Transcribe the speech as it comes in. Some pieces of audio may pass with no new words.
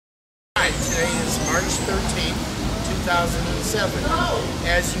March 13th, 2007.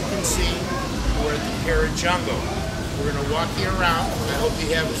 As you can see, we're at the Parrot Jungle. We're going to walk you around, and I hope you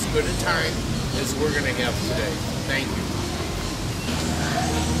have as good a time as we're going to have today. Thank you.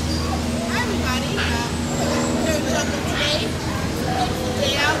 Hi everybody, Parrot Jungle today.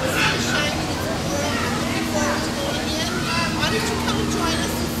 Day out, the sun is shining, it's warm. I'm looking forward to going in. Why don't you come and join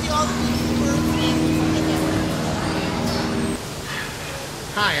us and see all the beautiful birds and animals in the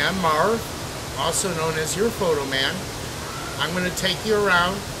Hi, I'm Marv, also known as your photo man. I'm going to take you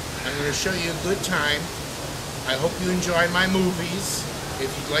around. I'm going to show you a good time. I hope you enjoy my movies. If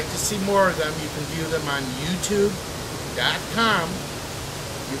you'd like to see more of them, you can view them on youtube.com.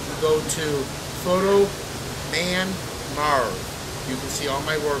 You can go to Photo Man Marv. You can see all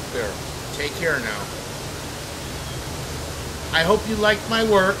my work there. Take care now. I hope you like my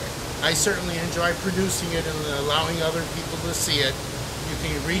work. I certainly enjoy producing it and allowing other people to see it. You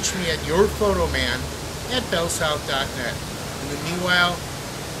can reach me at yourphotoman@bellsouth.net. In the meanwhile,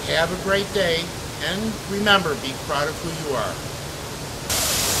 have a great day, and remember, be proud of who you are.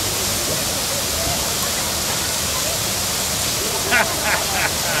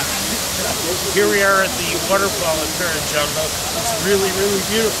 Here we are at the waterfall at Parrot Jungle. It's really, really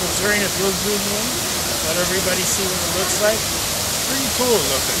beautiful. Zerina, if you'll zoom in, let everybody see what it looks like. It's pretty cool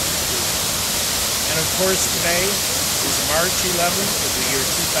looking. And of course, today is March 11th of the year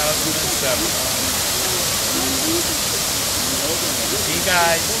 2007. See you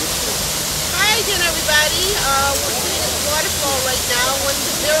guys. Hi again everybody. We're sitting at the waterfall right now, one of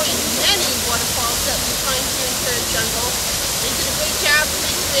the very many waterfalls that we find here in Parrot Jungle. They did a great job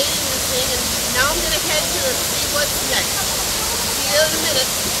recreating this thing, and now I'm going to head to see what's next. See you in a minute.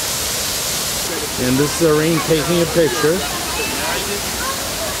 And this is Irene taking a picture.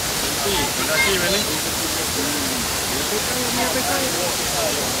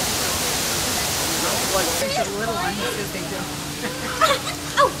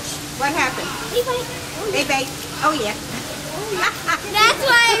 Ouch! What happened? They bite. Oh yeah. That's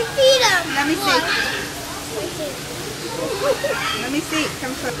why I feed them. Let me see. Let me see.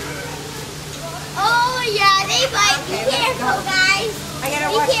 Come close. Oh yeah, they bite. Be careful, guys. I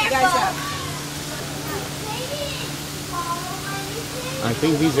gotta watch you guys up. I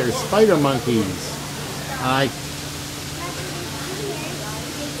think these are spider monkeys.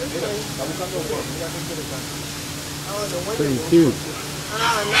 Pretty cute.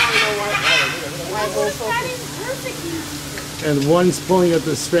 And one's pulling at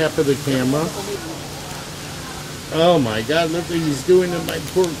the strap of the camera. Oh my God, look what he's doing to my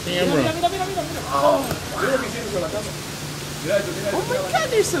poor camera. Oh my God,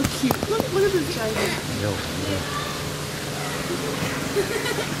 they're so cute. Look at this guy here.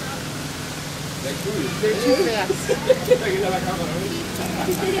 They're too fast.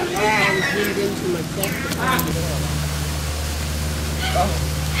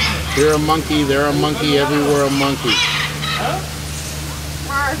 They're a monkey, everywhere a monkey.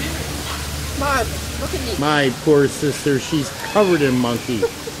 Marv, look at me. My poor sister, she's covered in monkey.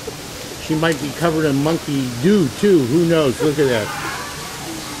 She might be covered in monkey dew too, who knows, look at that.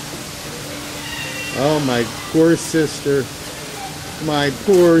 Oh my poor sister. My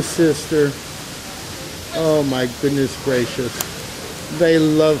poor sister. Oh my goodness gracious. They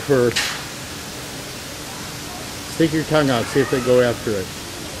love her. Stick your tongue out, see if they go after it.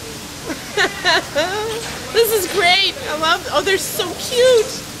 This is great. I love. Oh, they're so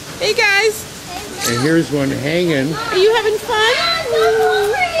cute. Hey guys. And here's one hanging. Are you having fun?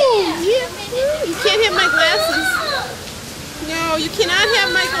 Oh, yeah. You can't have my glasses. No, you cannot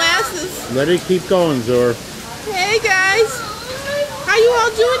have my glasses. Let it keep going, Zor. Hey guys. How you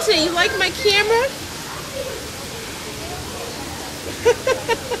all doing today? You like my camera? Here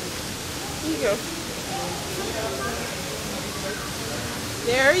you go.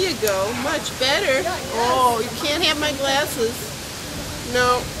 There you go. Much better. Oh, you can't have my glasses.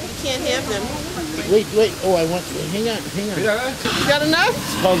 No, you can't have them. Wait. Oh, I want. Hang on. You got enough?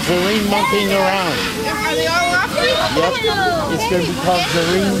 It's called Zareen monkeying around. Are they all off you? Yep. It's going to be called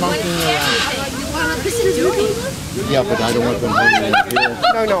Zareen monkeying around. Yeah, but I don't want them holding it here.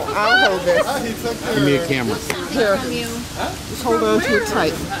 No, I'll hold this. Give me a camera. Here. Just hold on to it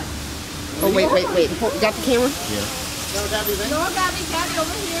tight. Oh, wait. You got the camera? Yeah. No, Gabby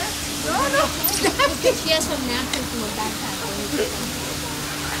over here. No. She has some napkins in her backpack.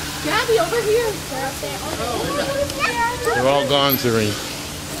 Gabby, over here. They're all gone, Zareen.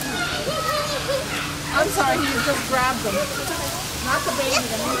 I'm sorry, he just grabbed them. Not the baby.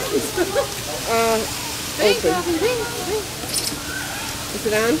 Open. Is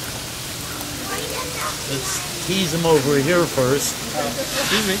it on? Let's tease them over here first.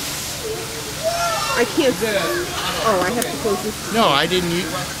 Excuse me. I can't. Oh, I have to close this. No, I didn't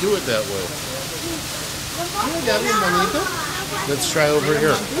do it that way. Let's try over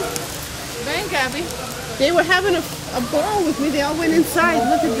here. Ven, Gabby. They were having a ball with me. They all went inside.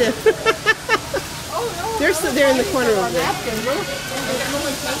 Look at this. They're in the corner over there.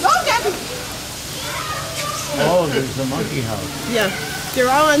 Oh, Gabby. Oh, there's the monkey house. Yeah, they're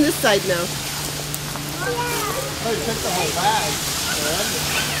all on this side now. Oh, you took the whole bag.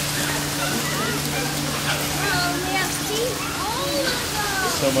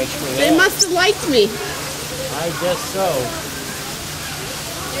 So much for that. They must have liked me. I guess so.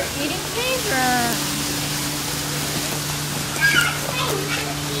 They're eating favorite.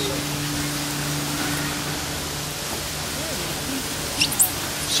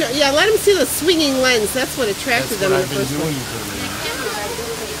 Sure, yeah, let them see the swinging lens. That's what attracted them in the first place.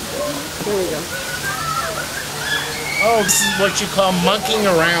 There we go. Oh, this is what you call monkeying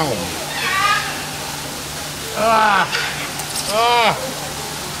around. Ah! Ah!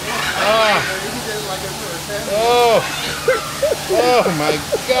 Ah! Oh! Oh my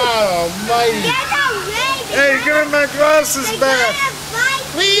God Almighty! Hey, give me my glasses back!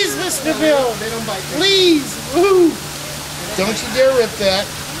 Please, Mr. Bill! Please! Woo! Don't you dare rip that!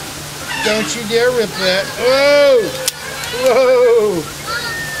 Don't you dare rip that! Whoa! Whoa!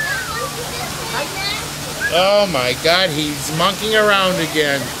 Oh my God, he's monkeying around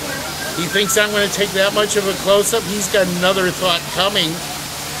again. He thinks I'm going to take that much of a close-up. He's got another thought coming.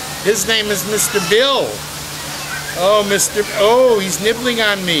 His name is Mr. Bill. Oh, Oh, he's nibbling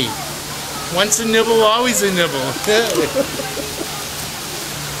on me. Once a nibble, always a nibble.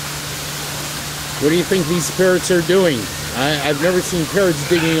 What do you think these parrots are doing? I've never seen parrots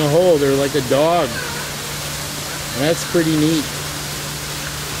digging a hole. They're like a dog. That's pretty neat.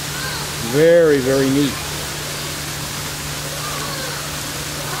 Very, very neat.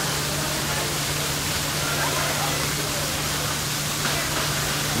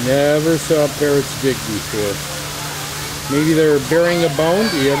 Never saw parrots dig before. Maybe they're burying a bone.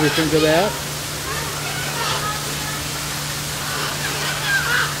 Do you ever think of that?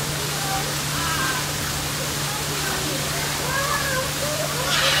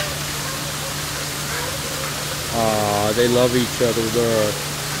 Aw, they love each other. Look.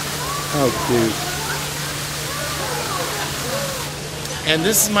 How cute. And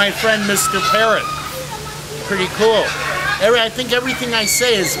this is my friend, Mr. Parrot. Pretty cool. I think everything I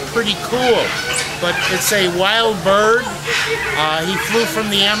say is pretty cool, but it's a wild bird. He flew from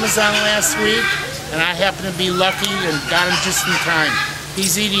the Amazon last week, and I happened to be lucky and got him just in time.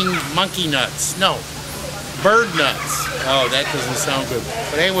 He's eating monkey nuts. No, bird nuts. Oh, that doesn't sound good.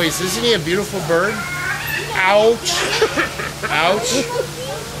 But anyways, isn't he a beautiful bird? Ouch. Ouch.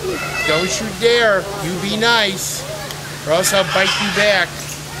 Don't you dare. You be nice, or else I'll bite you back.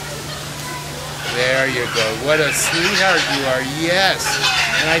 There you go. What a sweetheart you are. Yes.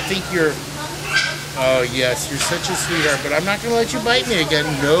 And I think you're... Oh, yes. You're such a sweetheart. But I'm not going to let you bite me again.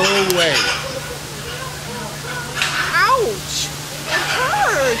 No way. Ouch. It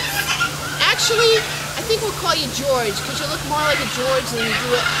hurts. Actually, I think we'll call you George because you look more like a George than you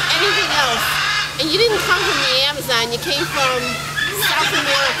do anything else. And you didn't come from the Amazon. You came from South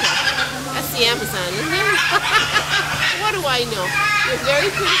America. That's the Amazon, isn't it? What do I know? You're a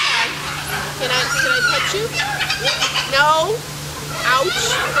very pretty guy. Can I touch you? No. Ouch.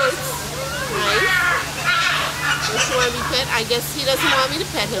 Hurts. Nice. Does he want to be pet? I guess he doesn't want me to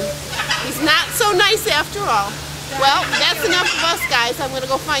pet him. He's not so nice after all. Well, that's enough of us, guys. I'm going to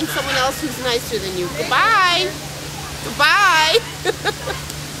go find someone else who's nicer than you. Goodbye. Goodbye.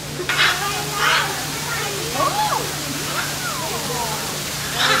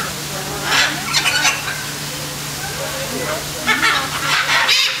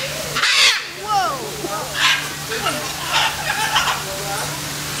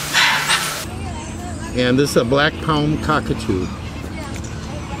 And this is a black palm cockatoo.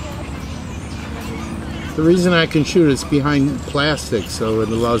 The reason I can shoot is behind plastic, so it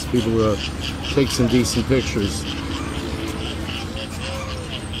allows people to take some decent pictures.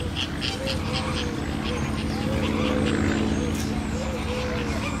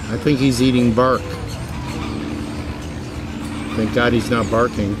 I think he's eating bark. Thank God he's not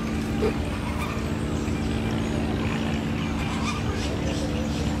barking.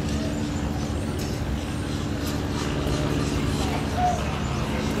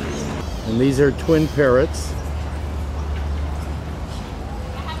 And these are twin parrots.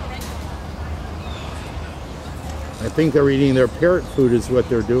 I think they're eating their parrot food is what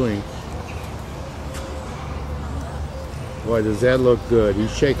they're doing. Boy, does that look good.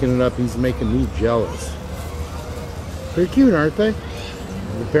 He's shaking it up. He's making me jealous. They're cute, aren't they?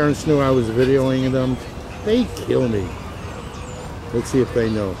 the parents knew I was videoing them, they'd kill me. Let's see if they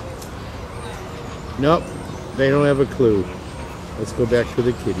know. Nope, they don't have a clue. Let's go back to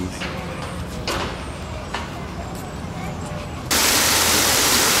the kitties.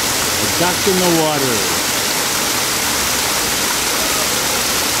 A duck in the water.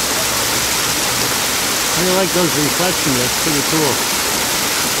 I really like those reflections, that's pretty cool.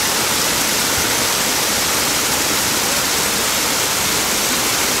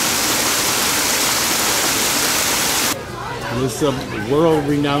 This is a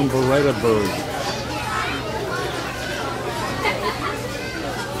world-renowned Parrot bird.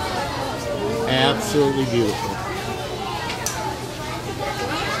 Absolutely beautiful.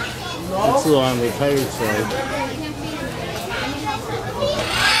 It's a little on the tired side.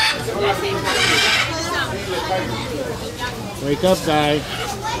 Wake up, guy.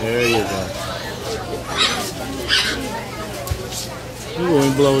 There you go. Ooh,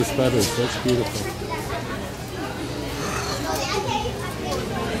 wind blow his feathers. That's beautiful.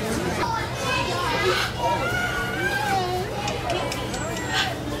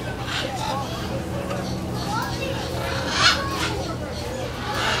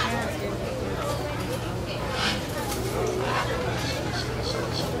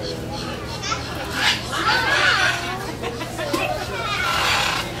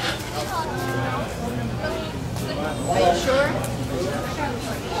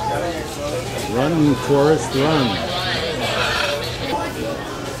 Run, Forrest, run.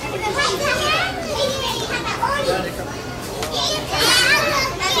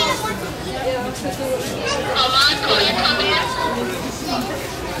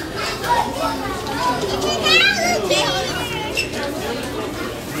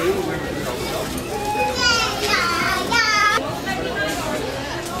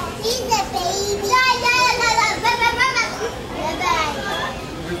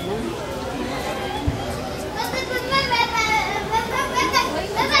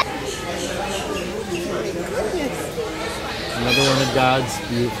 Another one of God's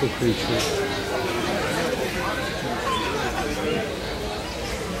beautiful creatures.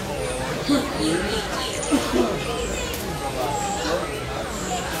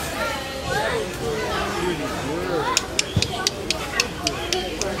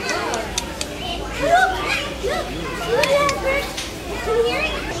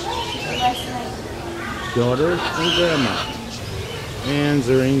 Daughter and grandma. And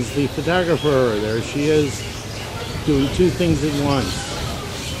Zorene's the photographer. There she is, doing two things at once.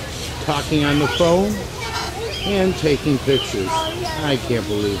 Talking on the phone and taking pictures. I can't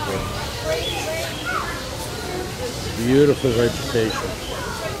believe it. Beautiful vegetation.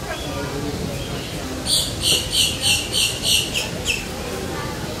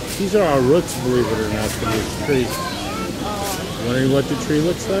 These are our roots, believe it or not, for this tree. Wondering what the tree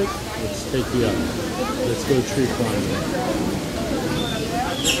looks like? Let's take you up. Let's go tree climbing.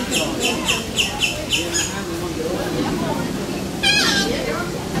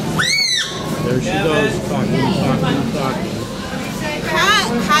 There she goes, talking.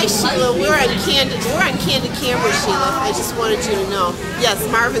 Hi, Sheila. We're on candid camera, Sheila. I just wanted you to know. Yes,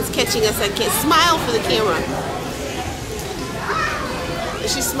 Marvin's catching us on camera. Smile for the camera.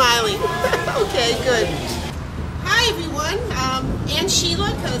 She's smiling. Okay, good. Hi, everyone. And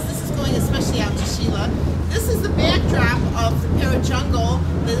Sheila, because this is going especially out to Sheila. This is the backdrop of the Parrot Jungle,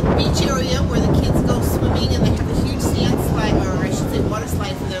 the beach area where the kids go swimming and they have a huge sand slide, or I should say water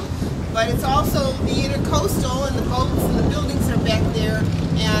slide for them. But it's also the intercoastal, and the boats and the buildings are back there.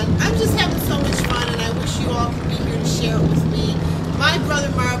 And I'm just having so much fun, and I wish you all could be here to share it with me. My brother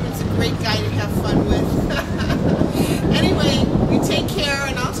Marvin's a great guy to have fun with. Anyway, you take care,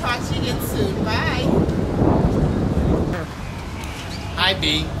 and I'll talk to you again soon. Bye. Hi,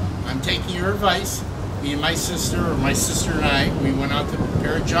 B. I'm taking your advice. Me and my sister, or my sister and I, we went out to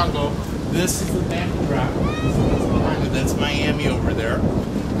Parrot Jungle. This is the backdrop. That's Miami over there.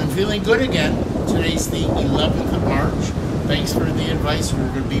 I'm feeling good again. Today's the 11th of March. Thanks for the advice. You're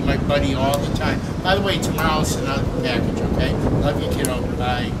going to be my buddy all the time. By the way, tomorrow I'll send out the package, okay? Love you, kiddo.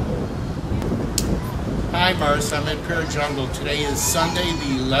 Bye. Hi, Mars. I'm at Parrot Jungle. Today is Sunday,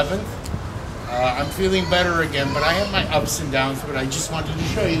 the 11th. I'm feeling better again, but I have my ups and downs, but I just wanted to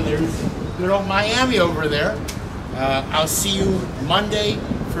show you. There's good old Miami over there. I'll see you Monday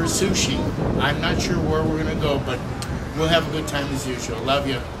for sushi. I'm not sure where we're going to go, but we'll have a good time as usual. Love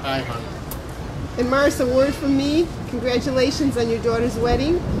you. Bye, hon. And Mars, a word from me. Congratulations on your daughter's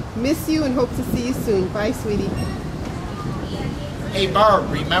wedding. Miss you and hope to see you soon. Bye, sweetie. Hey,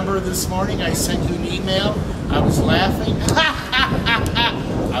 Barb, remember this morning I sent you an email? I was laughing.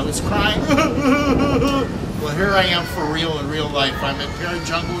 I was crying. Well, here I am for real in real life. I'm at Parrot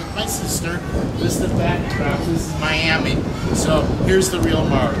Jungle with my sister. This is the backdrop. This is Miami. So here's the real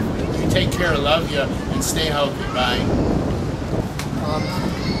Marv. You take care, love you, and stay healthy. Bye.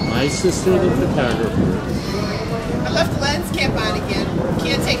 My sister, the photographer. I left the lens cap on again.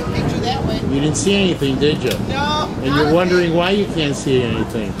 Can't take a picture that way. You didn't see anything, did you? No. And you're wondering why you can't see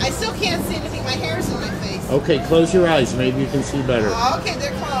anything. I still can't see anything. My hair's in my face. Okay, close your eyes. Maybe you can see better. Oh, okay,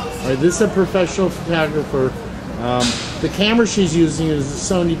 they're closed. All right, this is a professional photographer. The camera she's using is the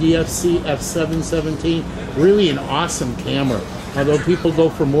Sony DFC f717. Really an awesome camera. Although people go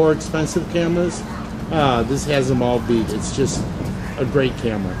for more expensive cameras, this has them all beat. It's just a great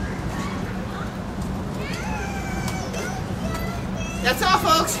camera. That's all,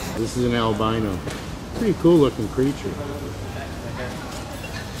 folks. This is an albino. Pretty cool looking creature.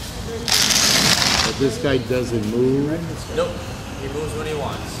 But this guy doesn't move. Nope. He moves when he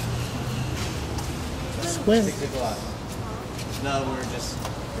wants. Squint. 6 o'clock. No, we're just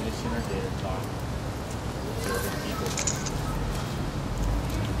finishing our data talk.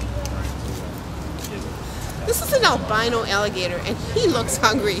 This is an albino alligator, and he looks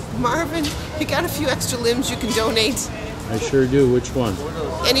hungry. Marvin, you got a few extra limbs you can donate. I sure do. Which one?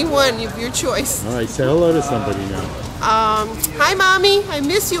 Anyone of your choice. All right, say hello to somebody now. Hi, Mommy. I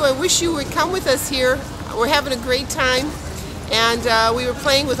miss you. I wish you would come with us here. We're having a great time. And we were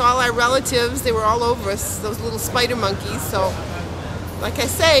playing with all our relatives. They were all over us, those little spider monkeys. So, like I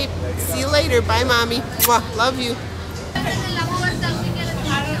say, see you later. Bye, Mommy. Mwah. Love you.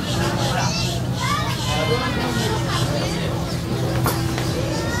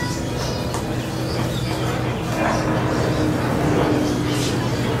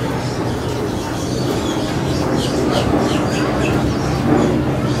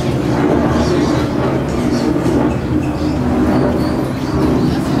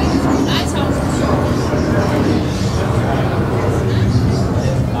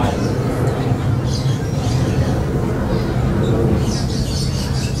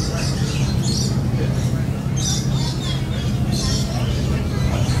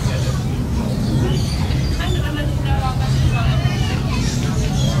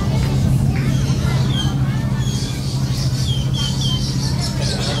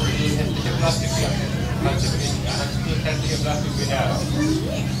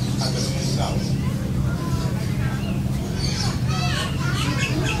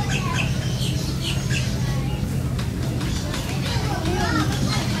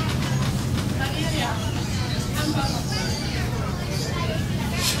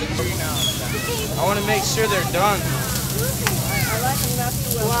 I want to make sure they're done.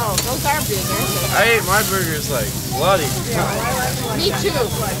 Wow, those are big, aren't they? I ate my burgers like bloody. Me too.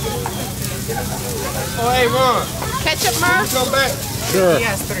 Oh, hey, Ron. Ketchup, Marv? Come back. Sure. He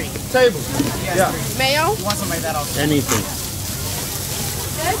has 3. Table. Yeah. Mayo? You want something like that also? Anything.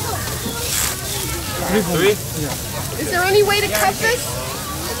 3? Is there any way to cut this?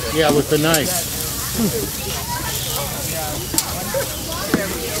 Yeah, with the knife.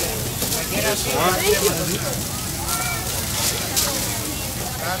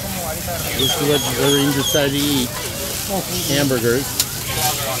 This is what Lorraine decided to eat. Hamburgers.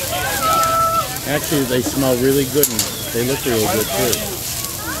 Actually, they smell really good and they look real good too.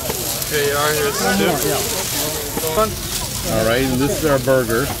 Okay, here's the dip. All right, and this is our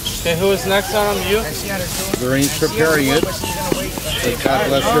burger. Okay, who is next on them? You? Lorraine's preparing it. But God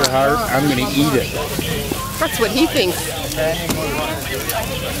bless her heart, I'm going to eat it. That's what he thinks.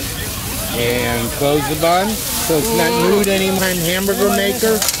 And close the bun so it's not nude anymore in hamburger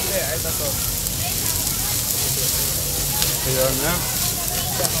maker.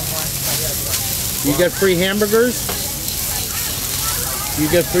 You get free hamburgers? You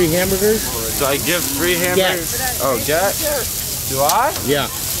get free hamburgers? Do I give free hamburgers? Yes. Oh, get? Do I? Yeah.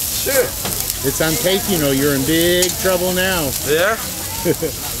 Sure. It's on tape, you know. You're in big trouble now. Yeah?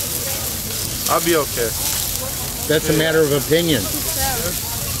 I'll be okay. That's a matter of opinion.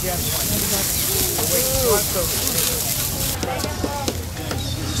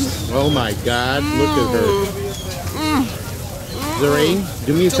 Oh my God, look at her. Lorraine,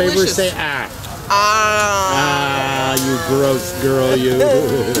 do me a favor, Delicious. say ah. Ah. Ah, you gross girl, you.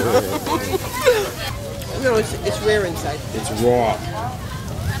 No, it's rare inside. It's raw.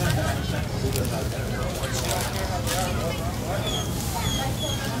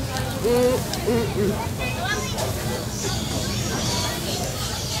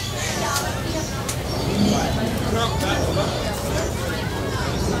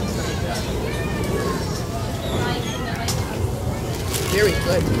 Very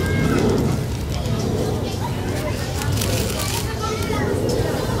good.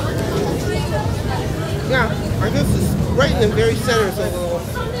 Yeah. the very center is a little.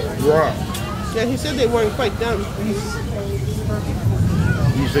 Raw. Yeah, he said they weren't quite done.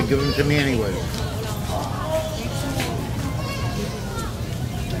 You said give them to me anyway.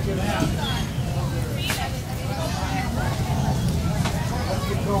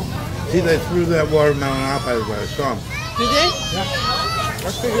 See, they threw that watermelon off as I saw them. Did they? Yeah. I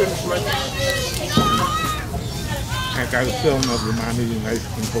figured as much. I got a film of the mom eating ice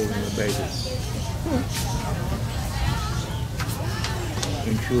cream holding the baby.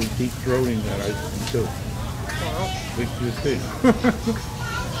 And she was deep throating that ice cream too. Wow. Which you see.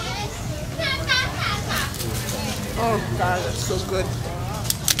 Oh God, that's so good.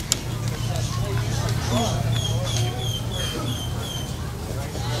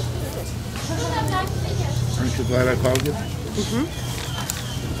 Aren't you glad I called you? Mm-hmm.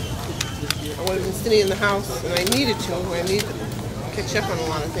 I would have been sitting in the house, and I needed to. I needed to catch up on a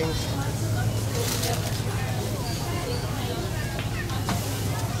lot of things.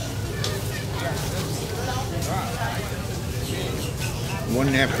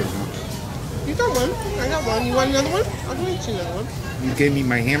 One napkin, huh? You got one. I got one. You want another one? I'll get you another one. You gave me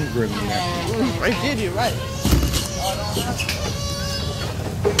my hamburger in the napkin. I did. You're right.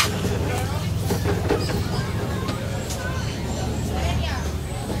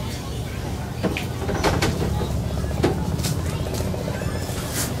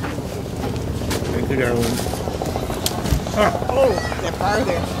 Thank you, darling. Oh, that bar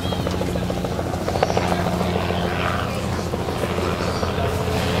there.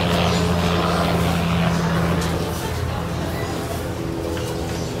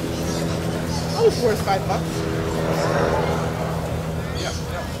 Oh, it's worth $5.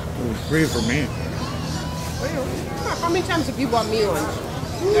 It was free for me. Well, how many times have you bought me lunch?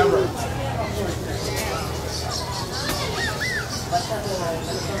 Never.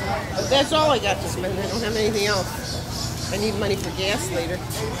 But that's all I got to spend. I don't have anything else. I need money for gas later.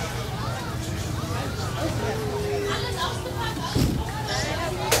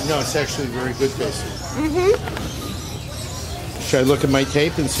 No, it's actually very good tasting. Mm-hmm. Should I look at my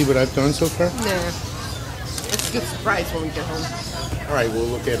tape and see what I've done so far? Nah. It's a good surprise when we get home. All right, we'll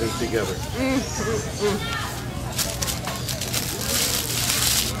look at it together.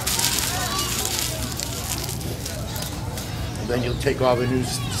 And then you'll take all the new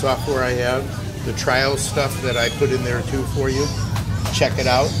software I have, the trial stuff that I put in there too for you. Check it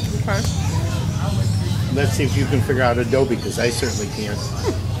out. Okay. Let's see if you can figure out Adobe, because I certainly can't.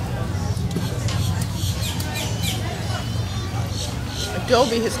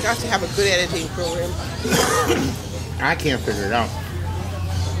 Adobe has got to have a good editing program. I can't figure it out.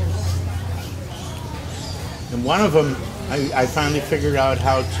 And one of them, I finally figured out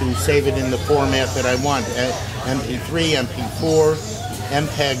how to save it in the format that I want. MP3, MP4,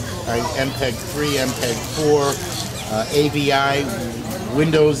 MPEG, MPEG 3, MPEG 4, AVI,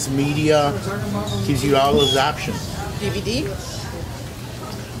 Windows Media. Gives you all those options. DVD?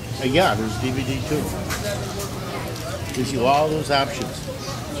 Yeah, there's DVD too. Gives you all those options.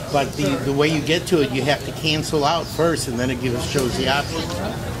 But the way you get to it, you have to cancel out first, and then it shows the options.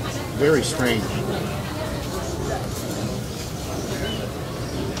 Very strange.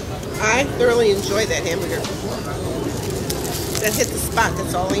 I thoroughly enjoyed that hamburger. That hit the spot.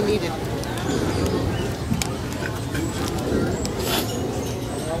 That's all I needed.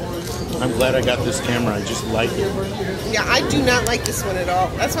 I'm glad I got this camera. I just like it. Yeah, I do not like this one at all.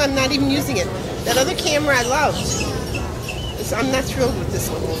 That's why I'm not even using it. That other camera I loved. I'm not thrilled with this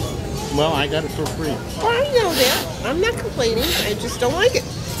one. Well, I got it for free. Oh, I know that. I'm not complaining. I just don't like it.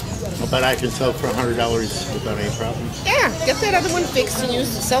 But I can sell it for $100 without any problem. Yeah, get that other one fixed and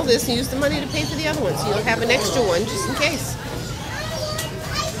sell this and use the money to pay for the other one. So you'll have an extra one just in case.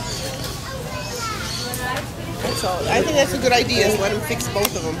 That's all. I think that's a good idea, is let them fix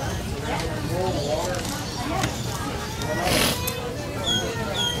both of them.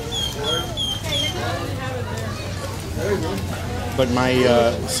 But my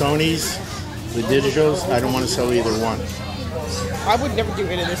Sony's, the digitals, I don't want to sell either one. I would never get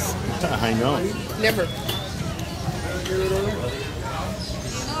rid of this. I know. Never.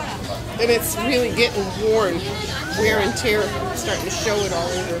 And it's really getting worn. Wear and tear starting to show it all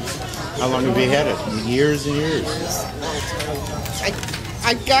over. How long have you had it? Years and years.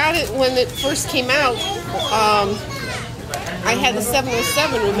 I got it when it first came out. I had the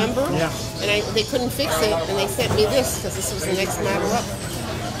 707, remember? Yeah. And they couldn't fix it, and they sent me this because this was the next model up.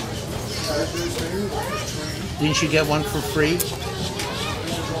 Didn't you get one for free?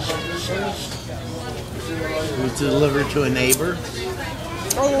 It was delivered to a neighbor.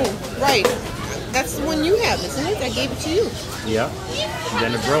 Oh, right. That's the one you have, isn't it? I gave it to you. Yeah. And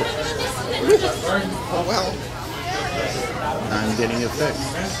then it broke. Oh, well. I'm getting it fixed.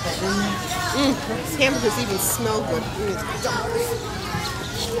 These hamburgers even smell good.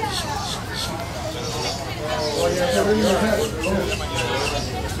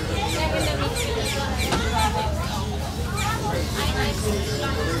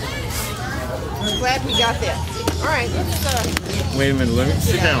 Glad we got that. All right, let's Wait a minute, let me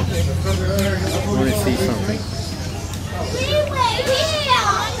sit down. I want to see something.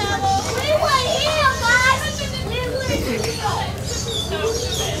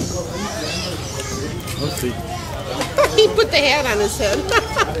 Let's see. he put the hat on his head.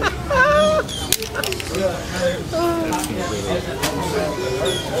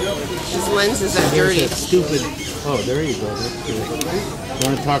 His lenses are dirty. That stupid. Oh, there you go. That's good. You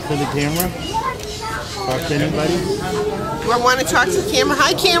want to talk to the camera? Talk to anybody? Do I want to talk to the camera?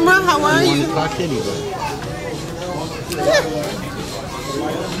 Hi, camera. How are You you? want to talk to anybody?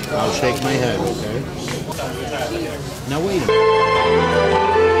 I'll shake my head, okay? Now wait a minute.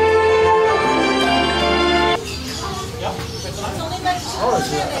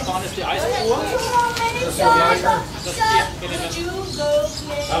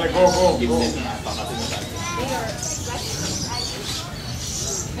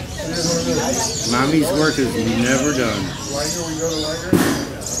 Mommy's work is never done.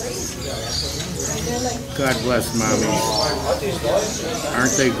 God bless mommy.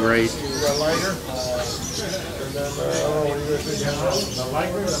 Aren't they great?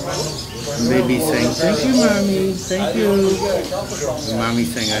 Baby saying, thank you, mommy. Thank you. And mommy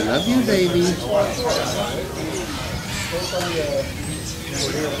saying, I love you, baby.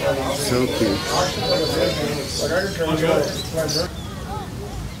 So cute.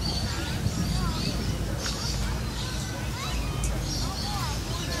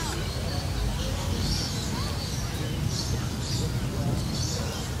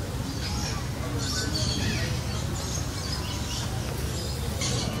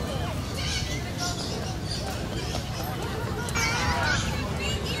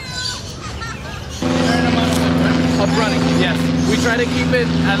 Up running, yes. We try to keep it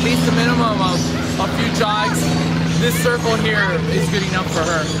at least a minimum of a few jogs. This circle here is good enough for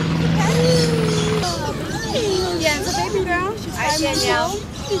her. Yeah, it's a baby girl. She's 5 months old.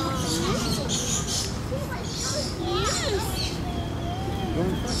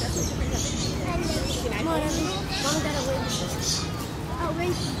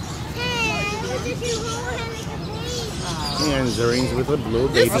 Hands earrings with a blue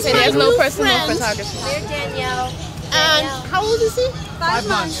baby. Okay, there's no personal photography. Dear Danielle. And how old is he? 5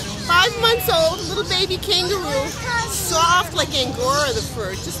 months. 5 months old, little baby kangaroo. Soft like Angora, the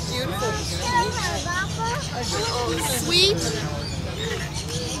fur. Just beautiful. Oh, sweet.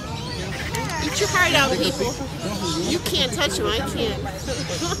 Eat your heart out, people. You can't touch him, I can't.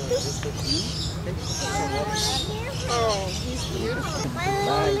 Oh, he's beautiful.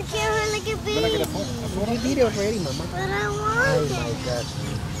 You video already, Mama. But I want Oh my God.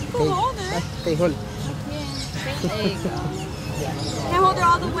 hold her. Hey, hold. There you go. Can't hold her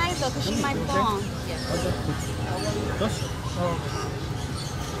all the way though, because she might fall.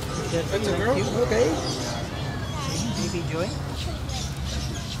 That's a girl? Okay. Baby Joy?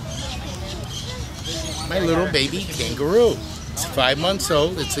 My little baby kangaroo. It's 5 months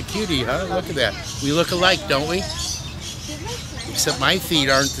old. It's a cutie, huh? Look at that. We look alike, don't we? Except my feet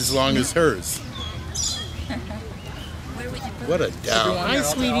aren't as long as hers. What a doll. Hi,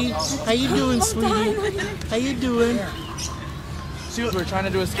 sweetie. How you doing, sweetie? How you doing? We're trying to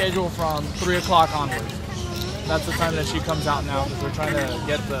do a schedule from 3 o'clock onwards. That's the time that she comes out now, because we're trying to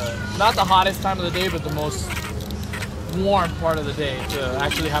get not the hottest time of the day, but the most warm part of the day to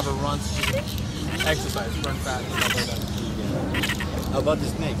actually have her run, exercise, burn fat, and stuff like that. How about the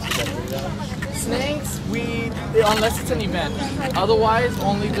snakes? Snakes, unless it's an event. Otherwise,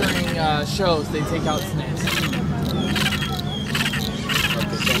 only during shows they take out snakes.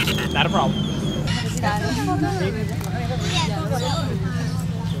 Not a problem.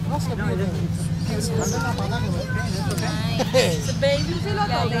 It's a baby.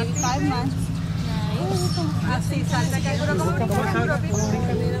 5 months.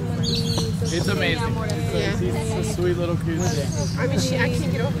 It's amazing. It's a sweet little cute thing. I mean, I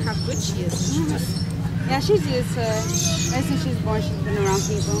can't get over how good she is. She just, Yeah, she's used to it. Ever since she's born, she's been around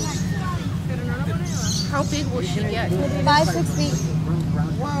people. how big will she get? 5, 6 feet.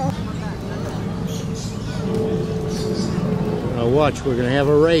 Wow. Now watch, we're going to have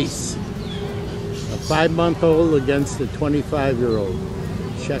a race. A 5-month-old against a 25-year-old.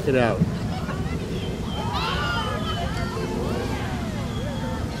 Check it out.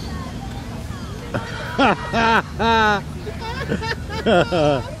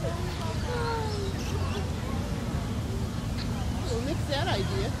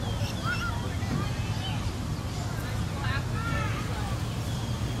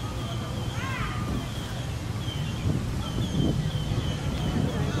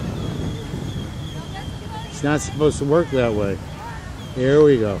 It's not supposed to work that way. Here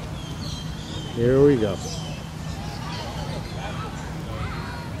we go. Here we go.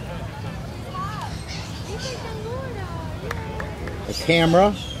 A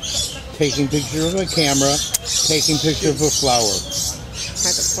camera, taking picture of a camera, taking picture of a flower.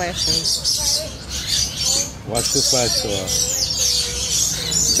 Had the flash on. Watch the flash go off.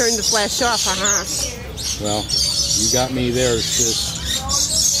 Turn the flash off, Well, you got me there, sis.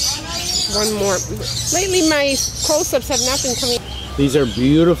 One more. Lately my close-ups have not been coming. These are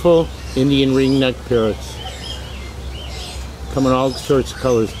beautiful Indian ring-neck parrots. Come in all sorts of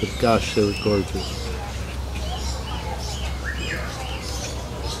colors, but gosh, they're gorgeous.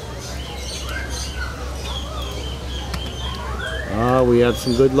 Oh, we have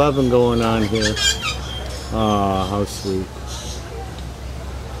some good loving going on here. Oh, how sweet.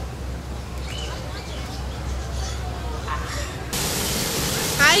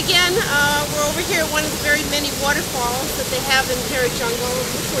 Hi again. We're over here at one of the very many waterfalls that they have in Parrot Jungle.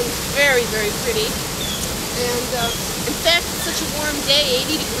 This one's very, very pretty. And in fact, it's such a warm day,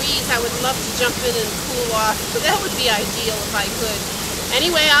 80 degrees. I would love to jump in and cool off, but that would be ideal if I could.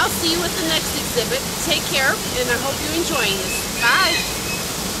 Anyway, I'll see you at the next exhibit. Take care, and I hope you're enjoying this. Bye.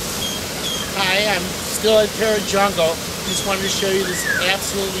 Hi, I'm still at Parrot Jungle. Just wanted to show you this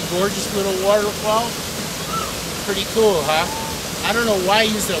absolutely gorgeous little waterfall. Pretty cool, huh? I don't know why I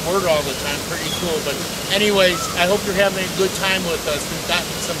use that word all the time, pretty cool, but anyways, I hope you're having a good time with us. We've gotten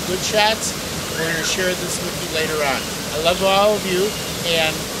some good shots. We're going to share this with you later on. I love all of you,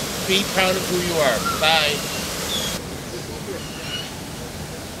 and be proud of who you are. Bye.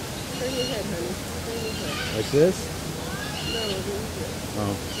 Turn your head, honey. Turn your head. Like this? No,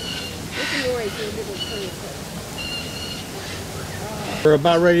 Oh. make a noise and it will turn your head. We're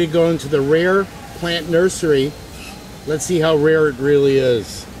about ready to go into the rare plant nursery. Let's see how rare it really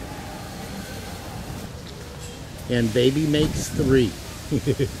is. And baby makes 3.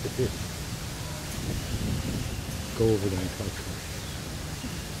 Go over there and talk to her.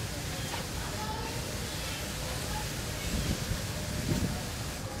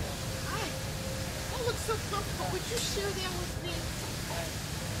 Hi. That looks so comfortable. Would you share that with me?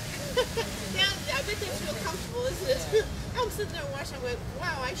 Yeah, I bet that's real comfortable, isn't it? I'm sitting there watching. I went,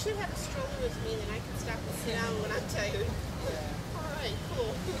 wow, I should have a stroller with me, then I can stop and sit down when I'm tired. All right,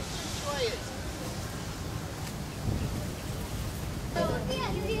 cool. Enjoy it.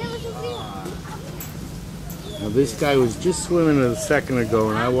 Now this guy was just swimming a second ago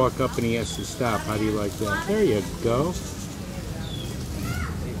and I walk up and he has to stop. How do you like that? There you go.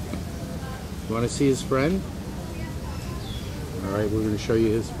 You want to see his friend? Alright, we're going to show you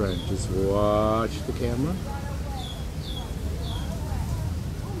his friend. Just watch the camera.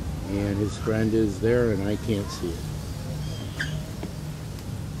 And his friend is there and I can't see it.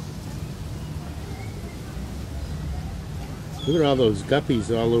 Look at all those guppies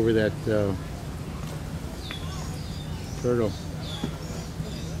all over that turtle.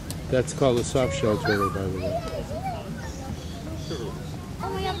 That's called a soft shell turtle, by the way. Oh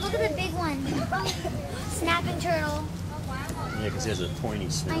my god, look at the big one. Snapping turtle. Yeah, because he has a pointy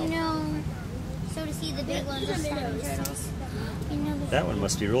snout. I know. So to see the big ones are snapping turtles. You know, That one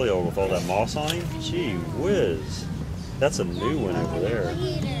must be really old with all that moss on him. Gee whiz. That's a new one over there.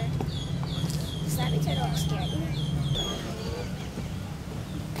 snapping turtle, I'm scared.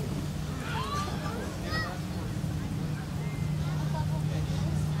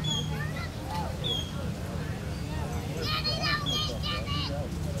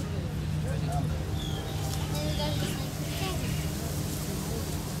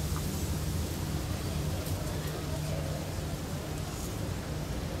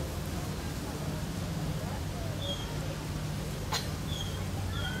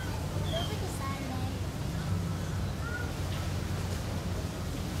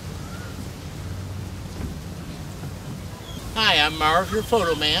 Hi, I'm Marv, your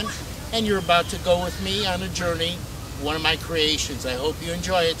photo man, and you're about to go with me on a journey, one of my creations. I hope you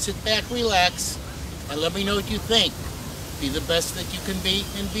enjoy it. Sit back, relax, and let me know what you think. Be the best that you can be,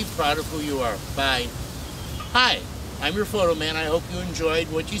 and be proud of who you are. Bye. Hi, I'm your photo man. I hope you enjoyed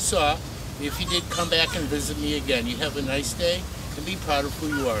what you saw. If you did, come back and visit me again. You have a nice day, and be proud of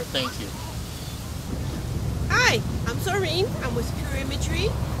who you are. Thank you. Hi, I'm Soreen. I'm with Pure Imagery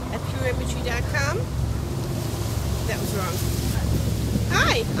at pureimagery.com. That was wrong.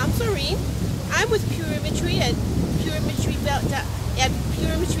 Hi, I'm Soreen. I'm with Pure Imagery at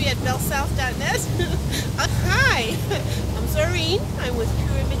purimagery@bellsouth.net. Hi, I'm Soreen. I'm with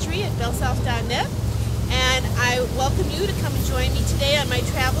Pure Imagery at bellsouth.net, and I welcome you to come and join me today on my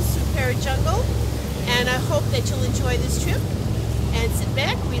travels through Parrot Jungle. And I hope that you'll enjoy this trip and sit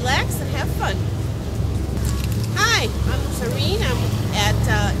back, relax, and have fun. Hi, I'm Serene. I'm at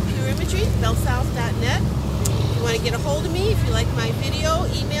Pure Imagery, bellsouth.net. If you want to get a hold of me, if you like my video,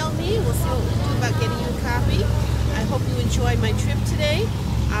 email me. We'll see what we can do about getting you a copy. I hope you enjoyed my trip today.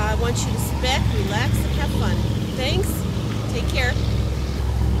 I want you to sit back, relax, and have fun. Thanks. Take care.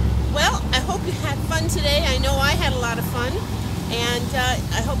 Well, I hope you had fun today. I know I had a lot of fun. And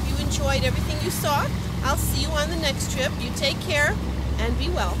I hope you enjoyed everything you saw. I'll see you on the next trip. You take care and be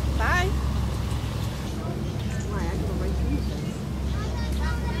well. Bye.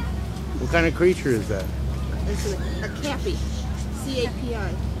 What kind of creature is that? It's a cappy.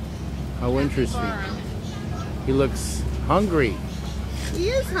 C-A-P-I. How interesting. He looks hungry. He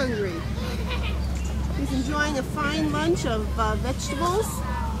is hungry. He's enjoying a fine lunch of vegetables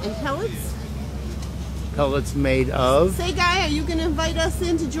and pellets. Pellets made of? Say, Guy, are you going to invite us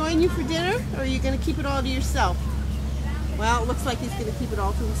in to join you for dinner, or are you going to keep it all to yourself? Well, it looks like he's going to keep it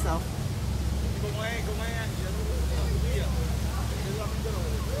all to himself.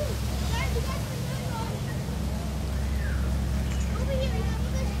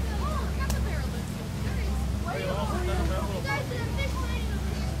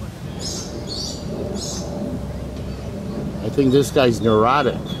 I think this guy's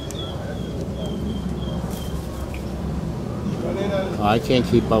neurotic. I can't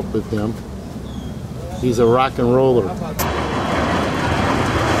keep up with him. He's a rock and roller.